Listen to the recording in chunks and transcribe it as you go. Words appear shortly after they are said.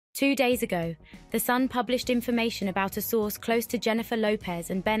2 days ago, The Sun published information about a source close to Jennifer Lopez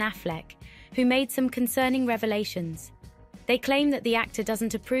and Ben Affleck, who made some concerning revelations. They claim that the actor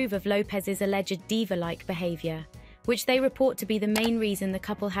doesn't approve of Lopez's alleged diva-like behavior, which they report to be the main reason the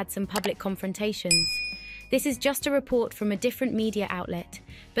couple had some public confrontations. This is just a report from a different media outlet,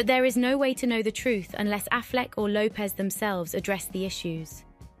 but there is no way to know the truth unless Affleck or Lopez themselves address the issues.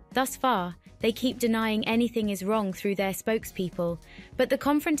 Thus far, they keep denying anything is wrong through their spokespeople, but the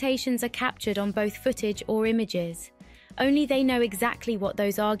confrontations are captured on both footage or images. Only they know exactly what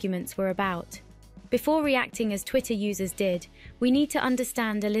those arguments were about. Before reacting as Twitter users did, we need to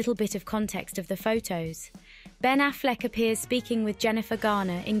understand a little bit of context of the photos. Ben Affleck appears speaking with Jennifer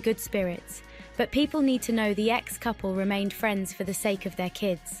Garner in good spirits, but people need to know the ex-couple remained friends for the sake of their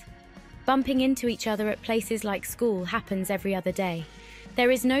kids. Bumping into each other at places like school happens every other day.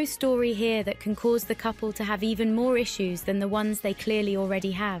 There is no story here that can cause the couple to have even more issues than the ones they clearly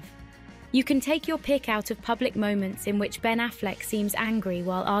already have. You can take your pick out of public moments in which Ben Affleck seems angry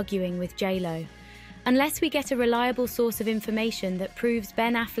while arguing with J-Lo. Unless we get a reliable source of information that proves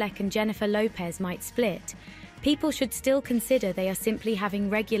Ben Affleck and Jennifer Lopez might split, people should still consider they are simply having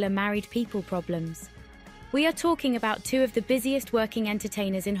regular married people problems. We are talking about two of the busiest working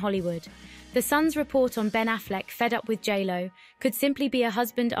entertainers in Hollywood. The Sun's report on Ben Affleck fed up with J-Lo could simply be a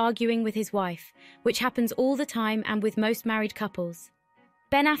husband arguing with his wife, which happens all the time and with most married couples.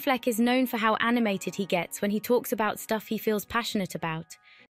 Ben Affleck is known for how animated he gets when he talks about stuff he feels passionate about,